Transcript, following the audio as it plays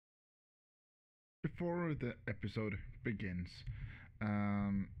Before the episode begins,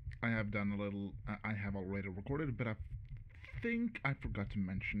 I have done a little. I have already recorded, but I think I forgot to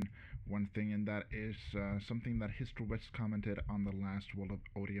mention one thing, and that is something that HistoryWes commented on the last World of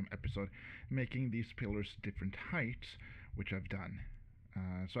Otium episode, making these pillars different heights, which I've done.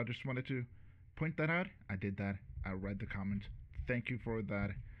 So I just wanted to point that out. I did that. I read the comment. Thank you for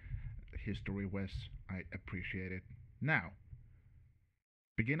that, HistoryWes. I appreciate it. Now,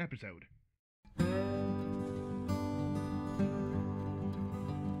 begin episode.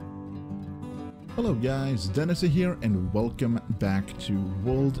 Hello guys, Denasy here and welcome back to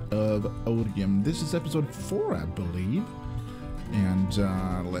World of Otium. This is episode 4, I believe. And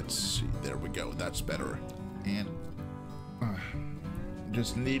let's see, there we go, that's better. And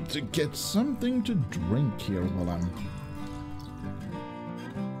just need to get something to drink here while I'm...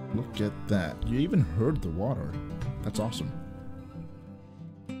 Look at that, you even heard the water. That's awesome.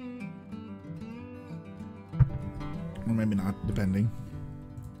 Or maybe not, depending.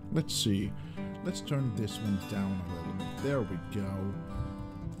 Let's see. Let's turn this one down a little bit. There we go.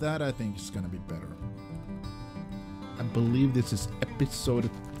 That I think is gonna be better. I believe this is episode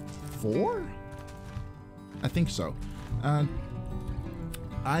 4? I think so.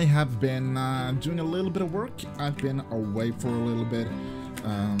 I have been doing a little bit of work. I've been away for a little bit.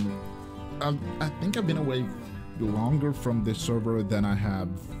 I think I've been away longer from this server than I have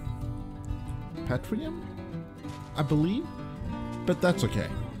Patreon, I believe, but that's okay.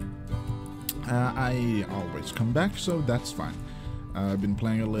 I always come back, so that's fine. I've been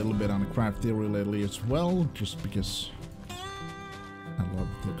playing a little bit on Craft Theory lately as well, just because I love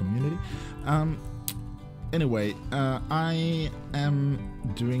the community. Anyway, I am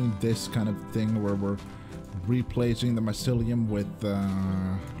doing this kind of thing where we're replacing the mycelium with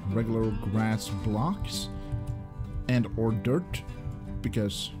regular grass blocks and or dirt,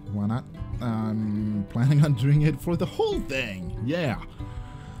 because why not? I'm planning on doing it for the whole thing. Yeah.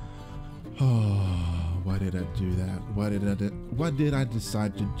 Oh, why did I do that? Why did I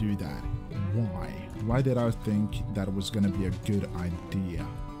decide to do that? Why did I think that was gonna be a good idea?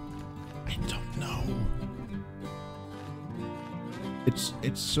 I don't know. It's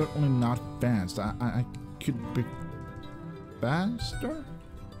certainly not fast. I could be faster?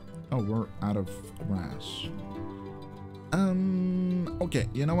 Oh, we're out of grass. Okay,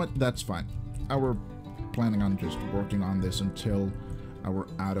 you know what? That's fine. I were planning on just working on this until I were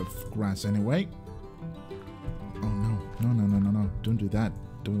out of grass anyway. Oh no. Don't do that.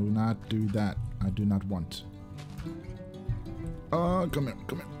 Do not do that. I do not want. Oh, come here.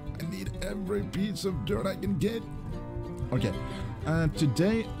 I need every piece of dirt I can get. Okay.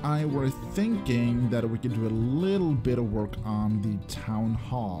 Today I were thinking that we could do a little bit of work on the town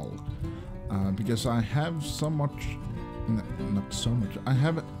hall. Because I have so much... not so much. I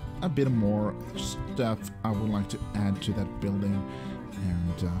have a bit more stuff I would like to add to that building.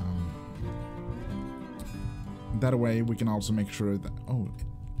 And that way we can also make sure that... Oh,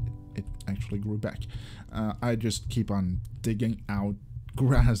 it actually grew back. I just keep on digging out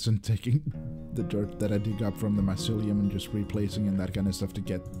grass and taking the dirt that I dig up from the mycelium and just replacing and that kind of stuff to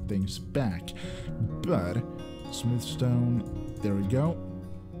get things back. But smooth stone, there we go.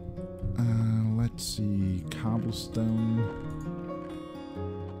 Let's see, cobblestone.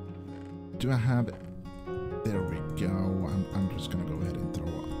 Do I have it? There we go. I'm just gonna go ahead and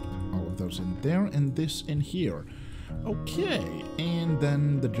throw all of those in there and this in here. Okay, and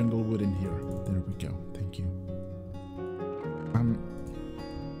then the jungle wood in here. There we go. Thank you.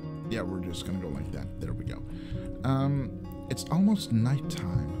 Yeah, we're just gonna go like that. There we go. It's almost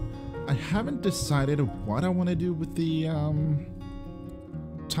nighttime. I haven't decided what I want to do with the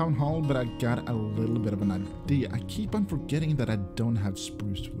town hall, but I got a little bit of an idea. I keep on forgetting that I don't have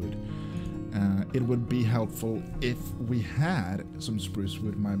spruce wood. It would be helpful if we had some spruce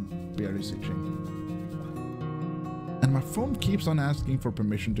wood. My beard is itching. And my phone keeps on asking for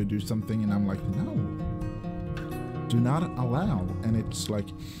permission to do something, and I'm like, no. Do not allow. And it's like,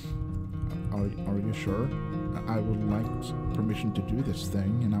 are you sure? I would like permission to do this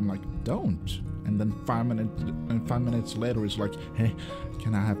thing. And I'm like, don't. And then 5 minutes later, it's like, hey,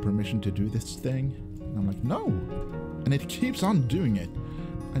 can I have permission to do this thing? And I'm like, no. And it keeps on doing it.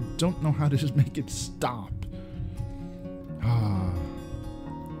 I don't know how to just make it stop.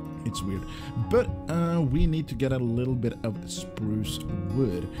 It's weird. But we need to get a little bit of spruce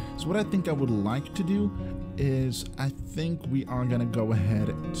wood. So what I think I would like to do is I think we are gonna go ahead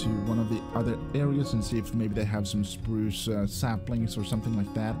to one of the other areas and see if maybe they have some spruce saplings or something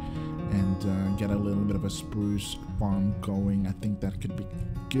like that, and get a little bit of a spruce farm going. I think that could be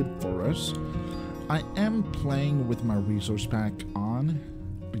good for us. I am playing with my resource pack on,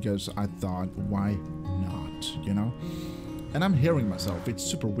 because I thought, why not, you know? And I'm hearing myself. It's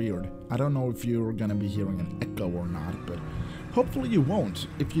super weird. I don't know if you're gonna be hearing an echo or not, but hopefully you won't.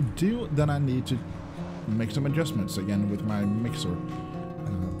 If you do, then I need to make some adjustments again with my mixer.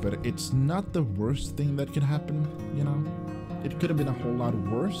 But it's not the worst thing that could happen, you know? It could have been a whole lot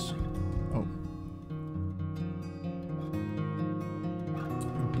worse. Oh.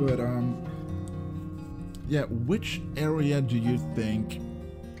 But, yeah, which area do you think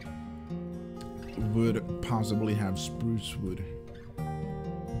would possibly have spruce wood?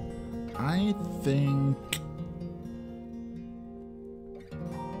 I think...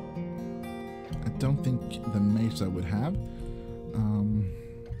 I don't think the mesa would have.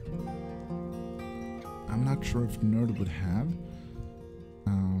 I'm not sure if Nerd would have.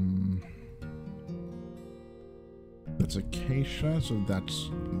 That's acacia, so that's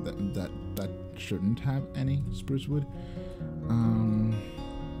that shouldn't have any spruce wood.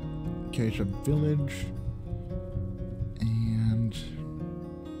 Acacia village, and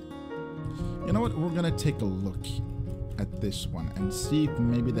you know what? We're gonna take a look at this one and see if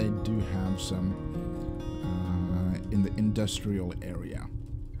maybe they do have some in the industrial area.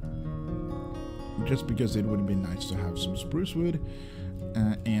 Just because it would be nice to have some spruce wood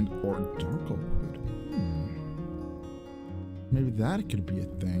and or dark oak wood. Maybe that could be a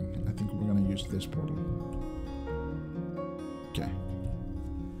thing. I think we're gonna use this portal. Okay.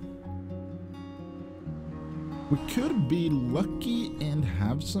 We could be lucky and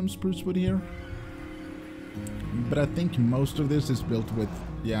have some spruce wood here. But I think most of this is built with,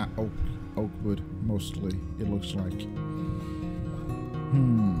 yeah, oak wood, mostly, it looks like.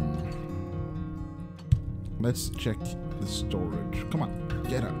 Let's check the storage. Come on,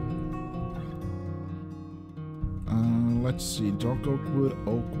 get up. Let's see, dark oak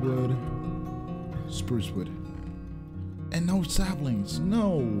wood, spruce wood. And no saplings,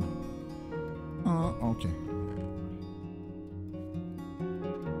 no! Okay.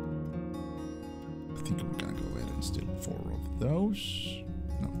 I think we're gonna go ahead and steal 4 of those.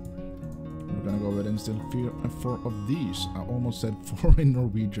 No. We're gonna go ahead and steal 4 of these. I almost said 4 in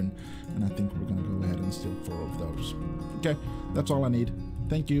Norwegian, and I think we're gonna go ahead and steal 4 of those. Okay, that's all I need.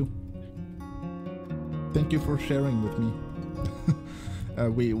 Thank you. Thank you for sharing with me.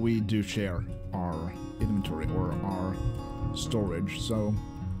 We do share our inventory or our storage, so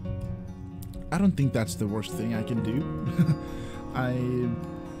I don't think that's the worst thing I can do. I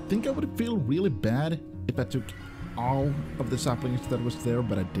think I would feel really bad if I took all of the saplings that was there,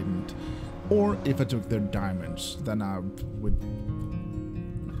 but I didn't. Or if I took their diamonds, then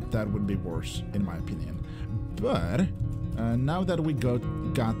that would be worse, in my opinion. But now that we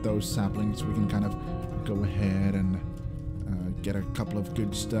got those saplings, we can kind of go ahead and get a couple of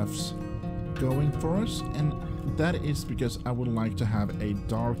good stuffs going for us, and that is because I would like to have a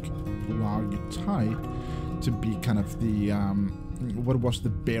dark log type to be kind of the what was the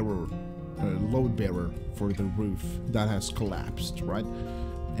bearer, load bearer for the roof that has collapsed, right?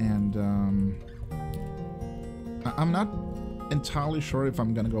 And I'm not entirely sure if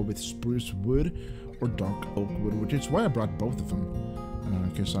I'm gonna go with spruce wood or dark oak wood, which is why I brought both of them,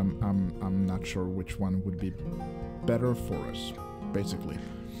 because I'm not sure which one would be better for us, basically.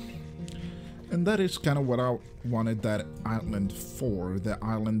 And that is kind of what I wanted that island for, the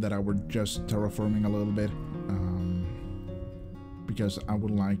island that I were just terraforming a little bit, because I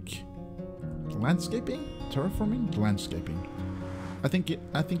would like landscaping, terraforming, landscaping. I think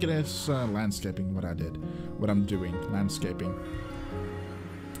it is landscaping what I'm doing, landscaping.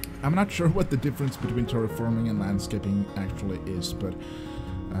 I'm not sure what the difference between terraforming and landscaping actually is, but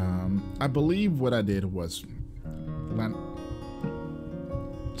I believe what I did was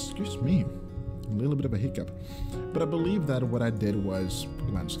excuse me, a little bit of a hiccup, but I believe that what I did was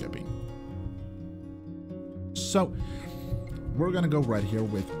landscaping. So we're gonna go right here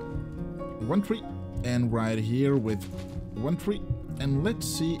with 1 tree, and right here with 1 tree, and let's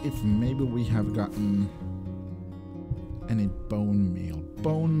see if maybe we have gotten any bone meal.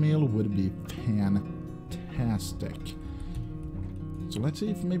 Bone meal would be fantastic. So let's see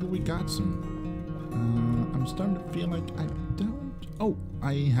if maybe we got some. I'm starting to feel like I don't. Oh,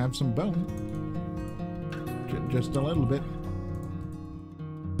 I have some bone. Just a little bit.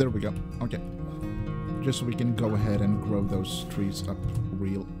 There we go. Okay. Just so we can go ahead and grow those trees up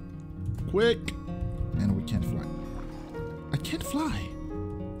real quick. And we can't fly. I can't fly.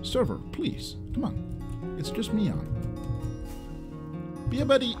 Server, please. Come on. It's just me on. Be a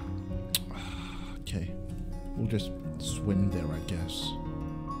buddy. Okay. We'll just swim there, I guess.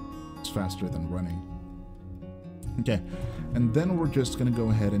 It's faster than running. Okay. And then we're just gonna go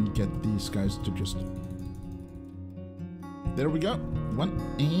ahead and get these guys to just There we go. 1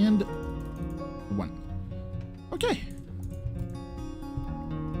 and 1. Okay.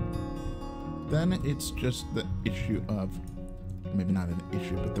 Then it's just the issue of, maybe not an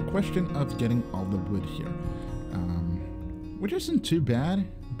issue, but the question of getting all the wood here. Which isn't too bad,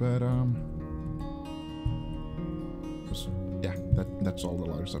 but yeah, that's all the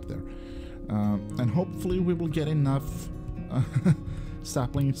logs up there. And hopefully we will get enough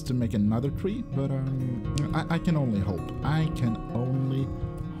saplings to make another tree, but I can only hope. I can only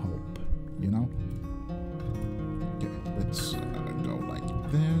hope, you know? Okay, let's go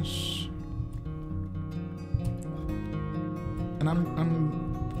like this. And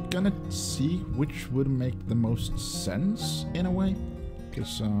I'm gonna see which would make the most sense in a way,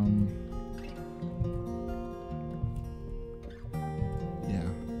 because yeah,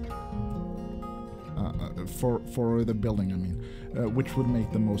 for the building, I mean, which would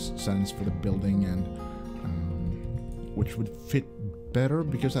make the most sense for the building, and which would fit better,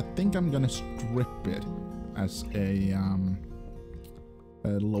 because I think I'm gonna strip it as a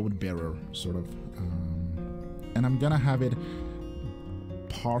load bearer sort of, and I'm gonna have it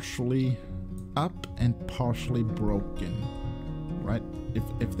partially up and partially broken, right?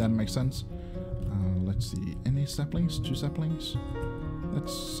 If that makes sense. Let's see, any saplings? 2 saplings?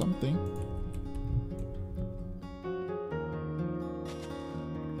 That's something.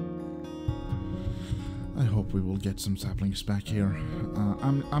 I hope we will get some saplings back here.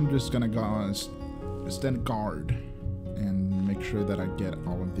 I'm just gonna go stand guard and make sure that I get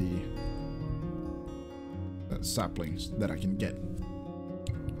all of the saplings that I can get.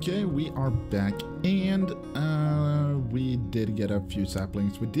 Okay, we are back, and we did get a few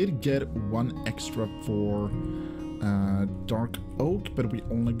saplings. We did get 1 extra for dark oak, but we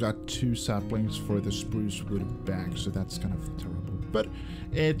only got 2 saplings for the spruce wood back, so that's kind of terrible. But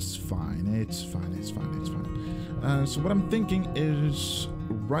it's fine, it's fine, it's fine, it's fine. So what I'm thinking is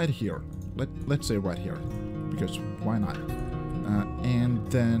right here. Let's say right here, because why not? And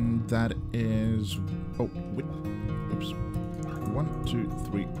then that is... Oh, wait, oops. 1, 2,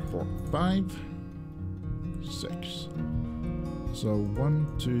 3, 4, 5, 6. So 1,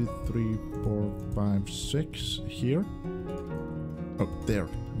 2, 3, 4, 5, 6 here. Oh, there.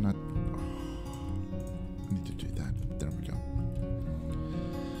 Not. Oh, I need to do that. There we go.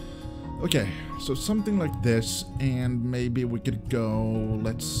 Okay, so something like this, and maybe we could go.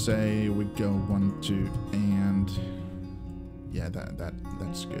 Let's say we go 1, 2, and yeah,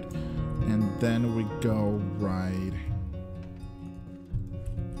 that's good. And then we go right.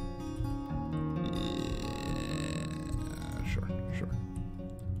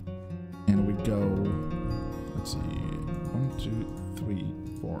 And we go, let's see, 1, 2, 3,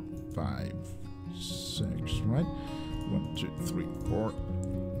 4, 5, 6, right? 1, 2, 3, 4,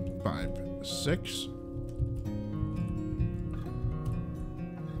 5, 6.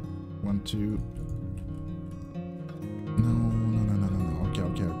 1, 2. No.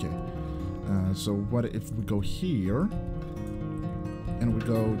 Okay. So what if we go here and we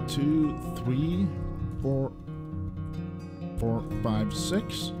go 2, 3, 4, 5,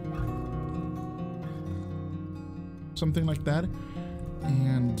 6. Something like that,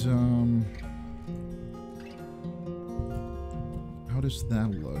 and how does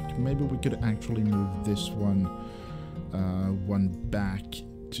that look? Maybe we could actually move this one back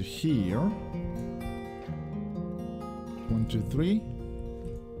to here. 1, 2, 3.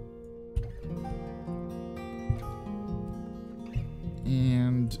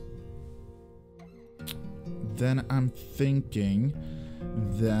 And then I'm thinking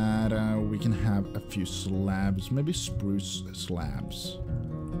that we can have a few slabs, maybe spruce slabs.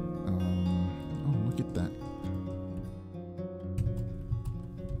 Oh, look at that.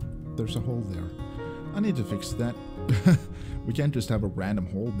 There's a hole there. I need to fix that. We can't just have a random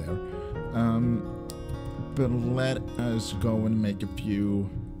hole there. But let us go and make a few.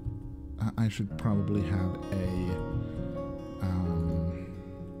 I should probably have a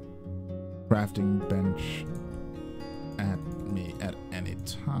crafting bench at me at any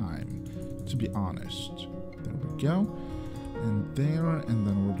time, to be honest. There we go. And there, and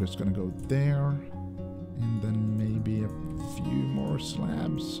then we're just gonna go there, and then maybe a few more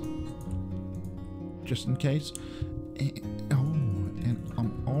slabs, just in case. And, oh, and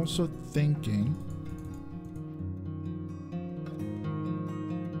I'm also thinking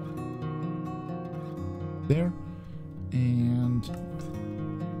there and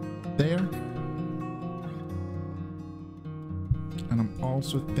there. And I'm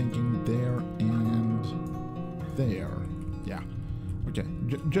also thinking there and there. Yeah. Okay.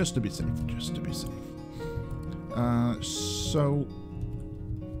 Just to be safe. Just to be safe. So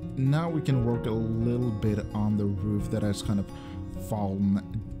now we can work a little bit on the roof that has kind of fallen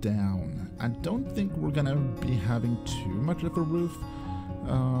down. I don't think we're gonna be having too much of a roof.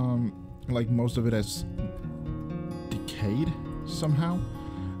 Like most of it has decayed somehow.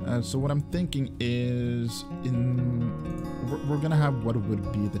 So what I'm thinking is we're gonna have what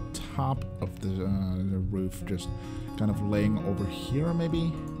would be the top of the roof just kind of laying over here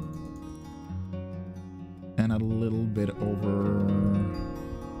maybe, and a little bit over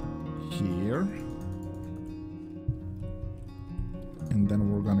here, and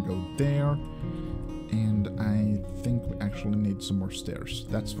then we're gonna go there, and I think we actually need some more stairs.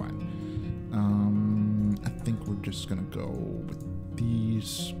 That's fine. I think we're just gonna go with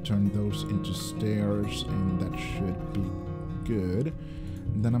these, turn those into stairs, and that should be good.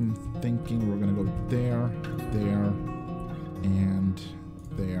 And then I'm thinking we're gonna go there, there, and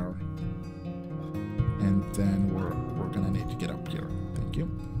there, and then we're gonna need to get up here. Thank you.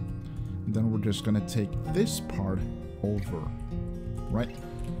 And then we're just gonna take this part over, right?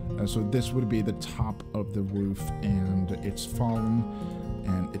 So this would be the top of the roof, and it's fallen,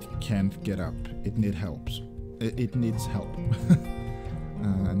 and it can't get up. It needs help. It needs help.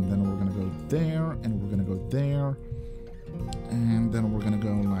 And then we're gonna go there, and we're gonna go there, and then we're gonna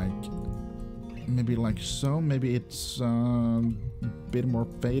go like maybe like so. Maybe it's a bit more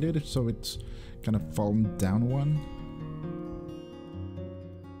faded, so it's kind of fallen down one.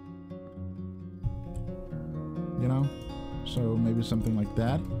 You know, so maybe something like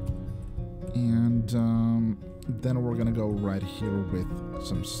that. And then we're gonna go right here with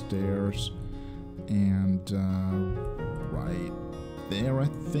some stairs, and right there I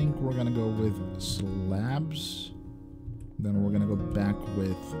think we're gonna go with slabs. Then we're gonna go back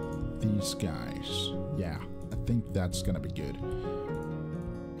with these guys. Yeah, I think that's gonna be good.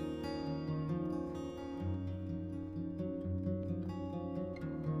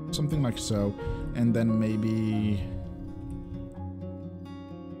 Something like so, and then maybe...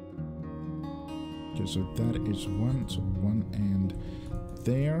 Okay, so that is one, so one and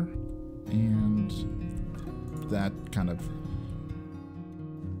there, and that kind of...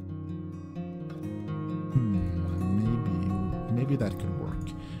 Maybe that could work.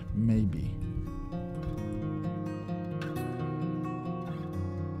 Maybe.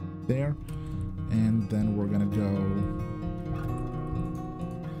 There, and then we're gonna go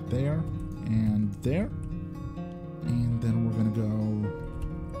there, and there, and then we're gonna go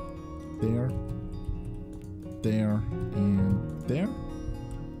there, there, and there.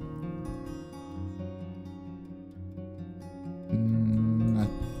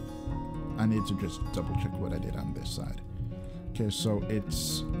 I need to just double check what I did on this side. Okay, so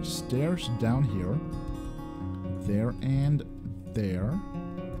it's stairs down here, there and there.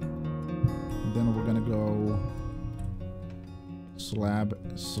 Then we're gonna go slab,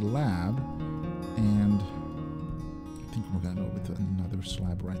 slab, and I think we're gonna go with another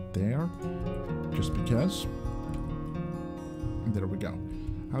slab right there, just because. There we go.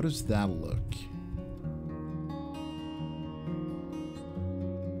 How does that look?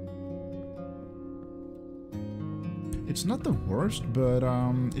 It's not the worst, but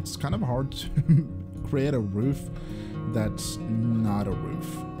it's kind of hard to create a roof that's not a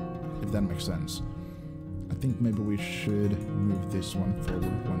roof, if that makes sense. I think maybe we should move this one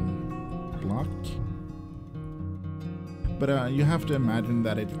forward one block. But you have to imagine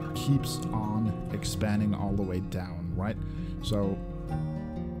that it keeps on expanding all the way down, right? So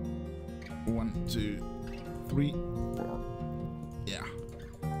 1, 2, 3, 4. Yeah.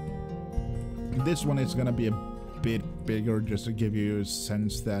 This one is gonna be a bit bigger, just to give you a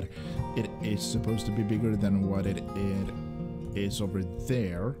sense that it is supposed to be bigger than what it is over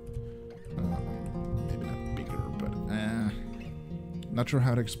there. Maybe not bigger, but not sure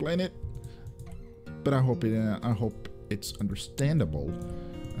how to explain it. But I hope it's understandable.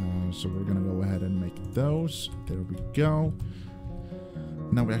 So we're gonna go ahead and make those. There we go.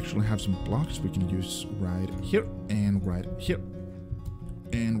 Now we actually have some blocks we can use right here and right here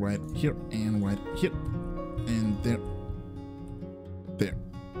and right here and right here. And there. There.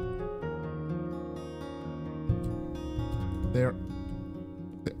 There.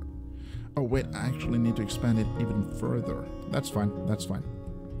 There. Oh wait, I actually need to expand it even further. That's fine, that's fine.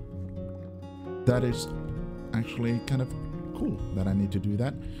 That is actually kind of cool that I need to do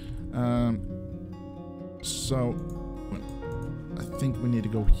that. So, I think we need to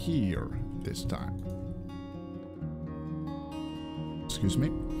go here this time. Excuse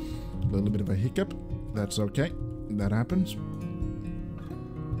me. A little bit of a hiccup. That's okay. That happens.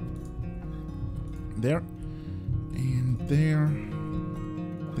 There. And there.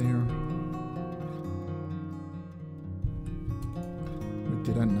 There.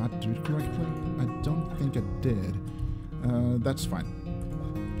 Did I not do it correctly? I don't think I did. That's fine.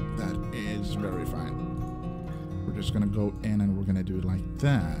 That is very fine. We're just gonna go in and we're gonna do it like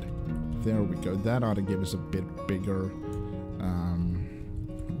that. There we go. That ought to give us a bit bigger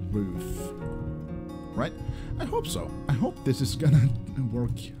roof. Right? I hope so. I hope this is gonna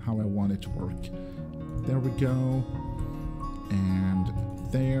work how I want it to work. There we go. And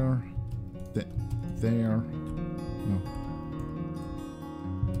there. There. No.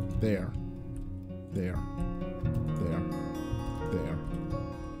 There. There. There. There.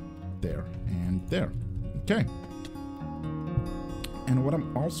 There. And there. Okay. And what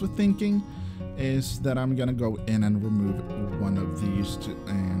I'm also thinking is that I'm gonna go in and remove one of these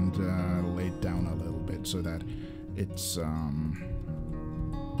and lay it down a little bit so that it's one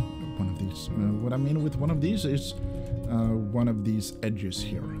of these. What I mean with one of these is one of these edges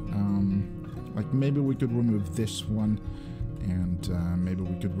here. Like maybe we could remove this one, and maybe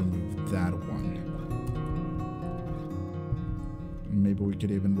we could remove that one. Maybe we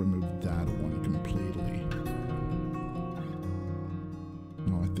could even remove that one completely.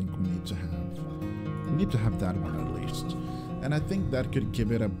 No, I think we need to have that one at least. And I think that could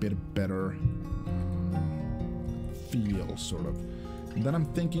give it a bit better feel, sort of. And then I'm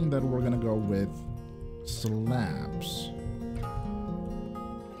thinking that we're gonna go with slabs.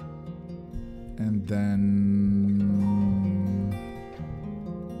 And then...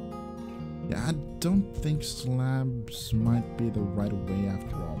 yeah, I don't think slabs might be the right way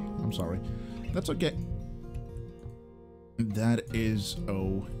after all. I'm sorry. That's okay. That is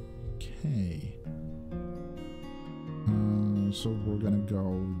okay. So we're gonna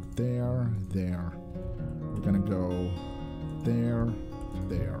go there, there. We're gonna go there,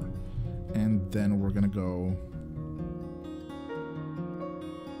 there. And then we're gonna go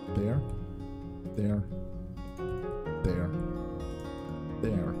there, there, there,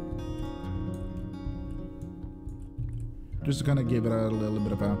 there. Just gonna give it a little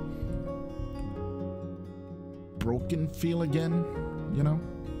bit of a broken feel again, you know?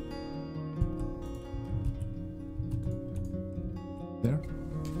 There.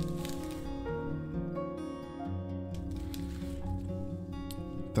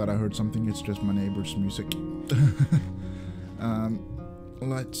 Thought I heard something, it's just my neighbor's music.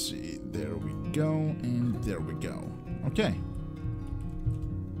 Let's see, there we go, and there we go. Okay.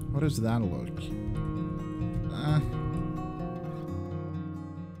 What does that look?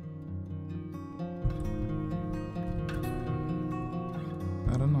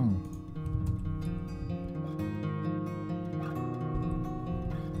 I don't know.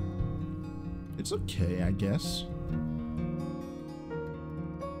 It's okay, I guess.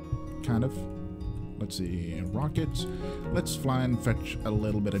 Kind of. Let's see, rockets. Let's fly and fetch a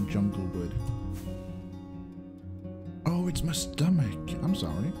little bit of jungle wood. Oh, it's my stomach. I'm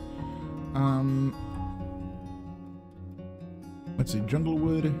sorry. Let's see, jungle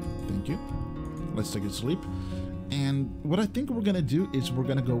wood. Thank you. Let's take a sleep. And what I think we're gonna do is we're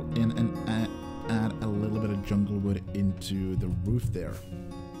gonna go in and add a little bit of jungle wood into the roof there.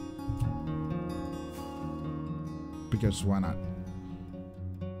 Because why not?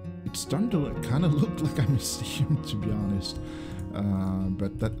 It's starting to kind of look like a museum, to be honest.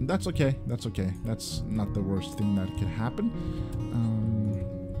 But that's okay. That's okay. That's not the worst thing that could happen.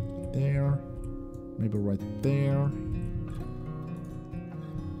 There. Maybe right there.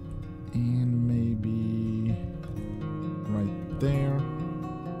 And maybe right there.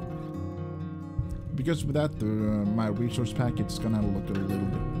 Because without my resource pack, it's gonna look a little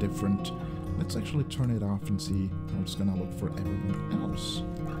bit different. Let's actually turn it off and see how it's gonna look for everyone else.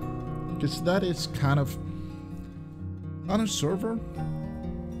 Because that is kind of... on a server,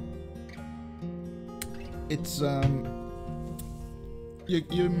 it's you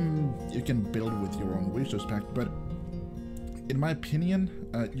can build with your own resource pack, but in my opinion,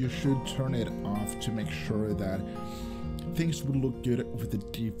 you should turn it off to make sure that things would look good with the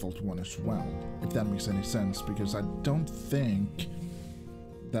default one as well, if that makes any sense, because I don't think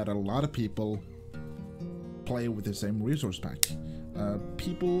that a lot of people play with the same resource pack.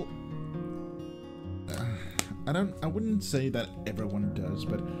 People... I wouldn't say that everyone does,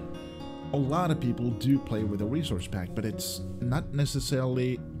 but a lot of people do play with a resource pack, but it's not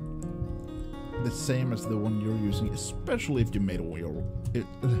necessarily the same as the one you're using, especially if you made your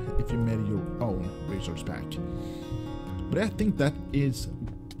own resource pack. But I think that is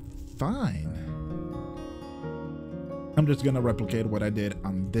fine. I'm just gonna replicate what I did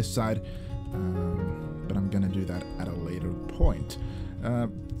on this side, but I'm gonna do that at a later point.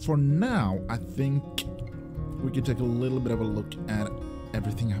 For now, I think we could take a little bit of a look at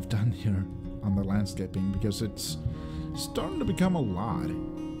everything I've done here on the landscaping, because it's starting to become a lot,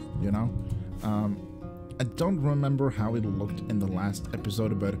 you know? I don't remember how it looked in the last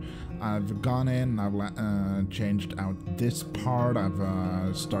episode, but I've gone in, I've changed out this part,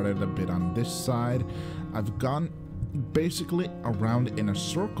 I've started a bit on this side, I've gone basically around in a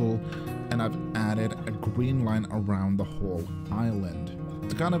circle, and I've added a green line around the whole island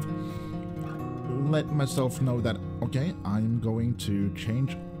to kind of let myself know that, okay, I'm going to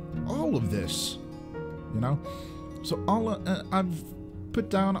change all of this, you know? So I've put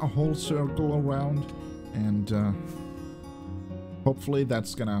down a whole circle around, and hopefully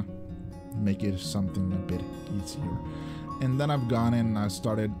that's gonna make it something a bit easier. And then I've gone in and I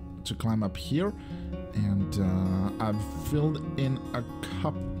started to climb up here, and I've filled in a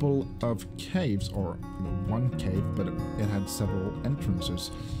couple of caves, or one cave, but it had several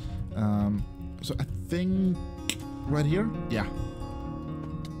entrances. So I think right here, yeah.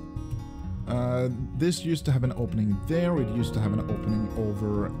 This used to have an opening there, it used to have an opening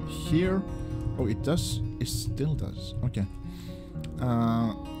over here. Oh, it does? It still does. Okay.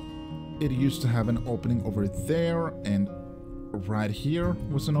 It used to have an opening over there, and right here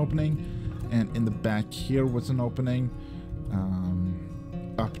was an opening, and in the back here was an opening,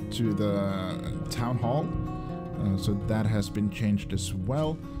 up to the town hall. So that has been changed as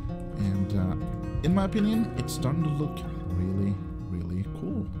well, and in my opinion, it's starting to look really, really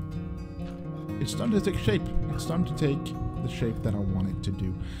cool. It's starting to take shape. It's starting to take the shape that I want it to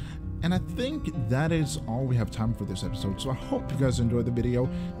do. And I think that is all we have time for this episode. So I hope you guys enjoyed the video.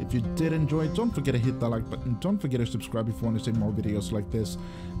 If you did enjoy it, don't forget to hit that like button. Don't forget to subscribe if you want to see more videos like this.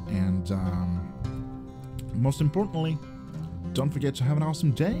 And most importantly, don't forget to have an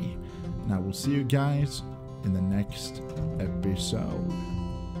awesome day. And I will see you guys in the next episode.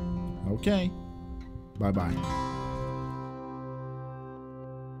 Okay, bye-bye.